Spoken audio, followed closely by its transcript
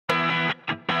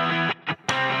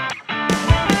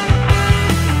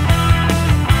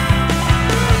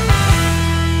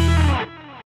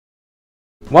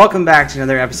Welcome back to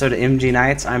another episode of MG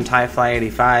Nights. I'm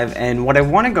TieFly85, and what I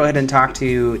want to go ahead and talk to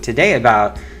you today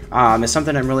about is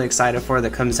something I'm really excited for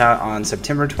that comes out on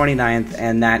September 29th,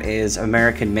 and that is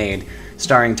American Made,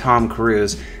 starring Tom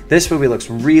Cruise. This movie looks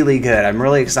really good. I'm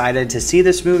really excited to see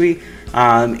this movie.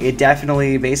 It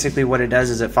definitely, basically what it does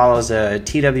is it follows a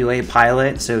TWA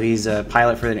pilot, so he's a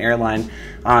pilot for an airline.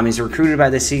 He's recruited by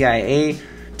the CIA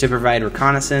to provide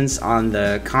reconnaissance on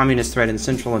the communist threat in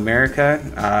Central America,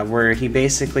 where he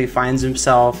basically finds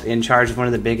himself in charge of one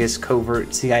of the biggest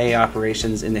covert CIA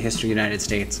operations in the history of the United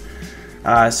States.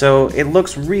 So it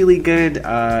looks really good.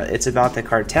 It's about the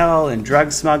cartel and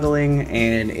drug smuggling,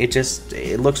 and it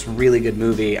looks a really good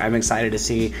movie. I'm excited to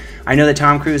see. I know that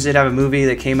Tom Cruise did have a movie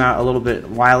that came out a little bit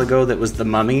while ago that was The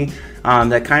Mummy,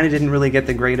 that kind of didn't really get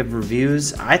the great of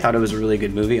reviews. I thought it was a really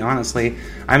good movie, honestly.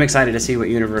 I'm excited to see what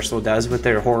Universal does with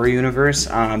their horror universe,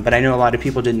 but I know a lot of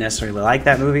people didn't necessarily like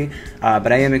that movie,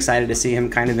 but I am excited to see him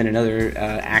kind of in another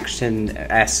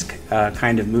action-esque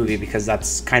kind of movie, because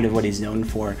that's kind of what he's known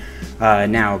for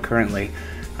now, currently.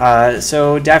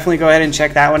 So definitely go ahead and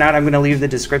check that one out. I'm going to leave the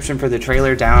description for the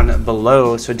trailer down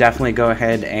below, so definitely go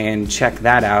ahead and check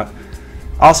that out.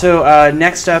 Also,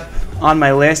 next up on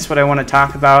my list, what I want to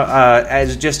talk about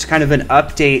as just kind of an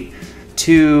update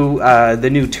to the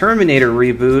new Terminator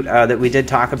reboot that we did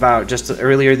talk about just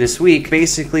earlier this week.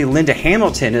 Basically, Linda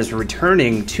Hamilton is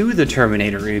returning to the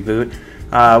Terminator reboot,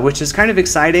 which is kind of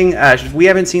exciting. We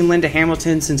haven't seen Linda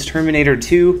Hamilton since Terminator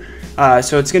 2,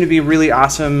 so it's going to be really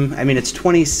awesome. I mean, it's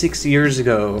 26 years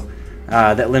ago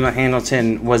that Linda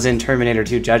Hamilton was in Terminator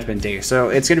 2 Judgment Day, so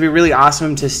it's going to be really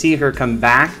awesome to see her come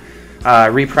back,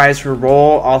 reprise her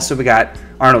role. Also, we got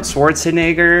Arnold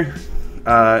Schwarzenegger.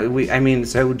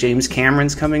 So James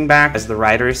Cameron's coming back as the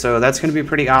writer, so that's going to be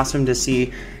pretty awesome to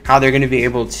see how they're going to be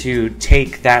able to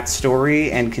take that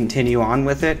story and continue on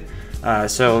with it.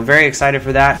 So very excited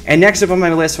for that. And next up on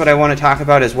my list, what I want to talk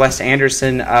about is Wes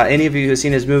Anderson. Any of you who've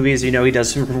seen his movies, you know he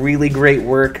does some really great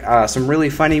work, some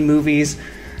really funny movies.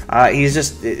 He's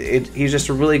just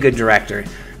a really good director.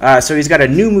 So he's got a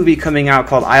new movie coming out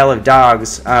called Isle of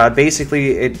Dogs.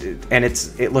 Basically,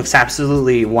 it looks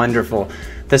absolutely wonderful.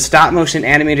 The stop-motion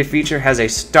animated feature has a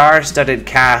star-studded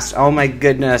cast. Oh my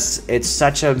goodness, it's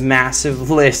such a massive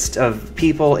list of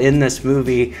people in this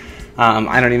movie.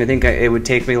 I don't even think it would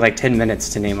take me like 10 minutes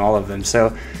to name all of them.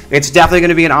 So it's definitely going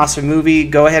to be an awesome movie.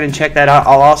 Go ahead and check that out.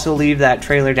 I'll also leave that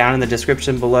trailer down in the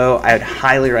description below. I would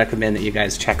highly recommend that you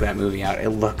guys check that movie out.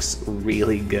 It looks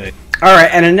really good.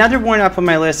 Alright, and another one up on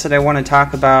my list that I want to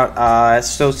talk about,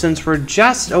 so since we're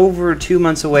just over 2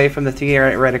 months away from the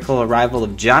theoretical arrival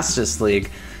of Justice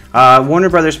League, Warner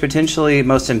Brothers' potentially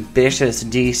most ambitious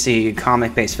DC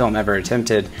comic-based film ever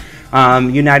attempted,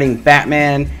 uniting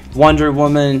Batman, Wonder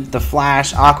Woman, The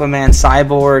Flash, Aquaman,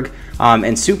 Cyborg,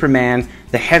 and Superman,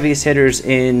 the heaviest hitters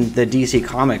in the DC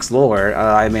Comics lore,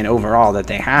 overall that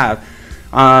they have,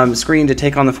 screened to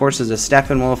take on the forces of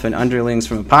Steppenwolf and underlings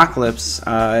from Apocalypse,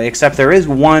 except there is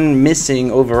one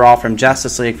missing overall from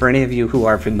Justice League, for any of you who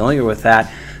are familiar with that,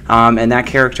 and that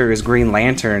character is Green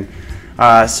Lantern.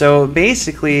 So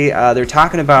basically, they're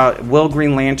talking about, will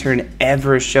Green Lantern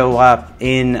ever show up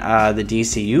in the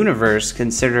DC universe,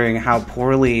 considering how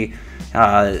poorly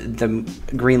the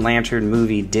Green Lantern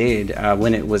movie did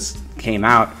when it came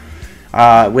out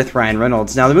with Ryan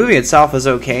Reynolds. Now, the movie itself was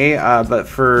okay, but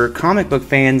for comic book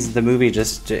fans, the movie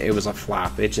it was a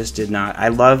flop. It just did not. I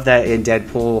love that in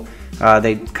Deadpool,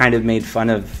 they kind of made fun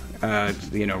of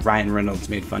Ryan Reynolds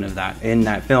made fun of that in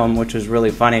that film, which was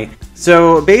really funny.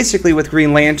 So basically with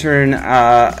Green Lantern,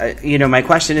 my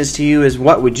question is to you is,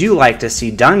 what would you like to see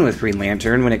done with Green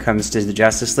Lantern when it comes to the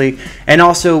Justice League? And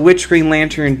also, which Green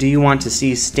Lantern do you want to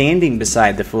see standing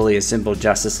beside the fully assembled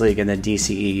Justice League in the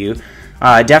DCEU?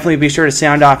 Definitely be sure to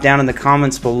sound off down in the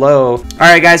comments below.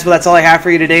 Alright guys, well that's all I have for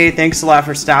you today. Thanks a lot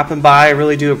for stopping by. I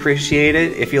really do appreciate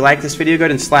it. If you like this video, go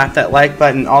ahead and slap that like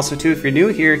button. Also too, if you're new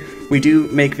here, we do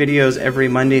make videos every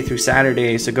Monday through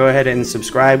Saturday, so go ahead and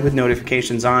subscribe with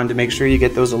notifications on to make sure you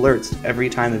get those alerts every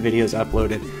time the video is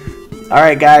uploaded.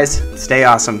 Alright guys, stay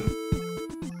awesome.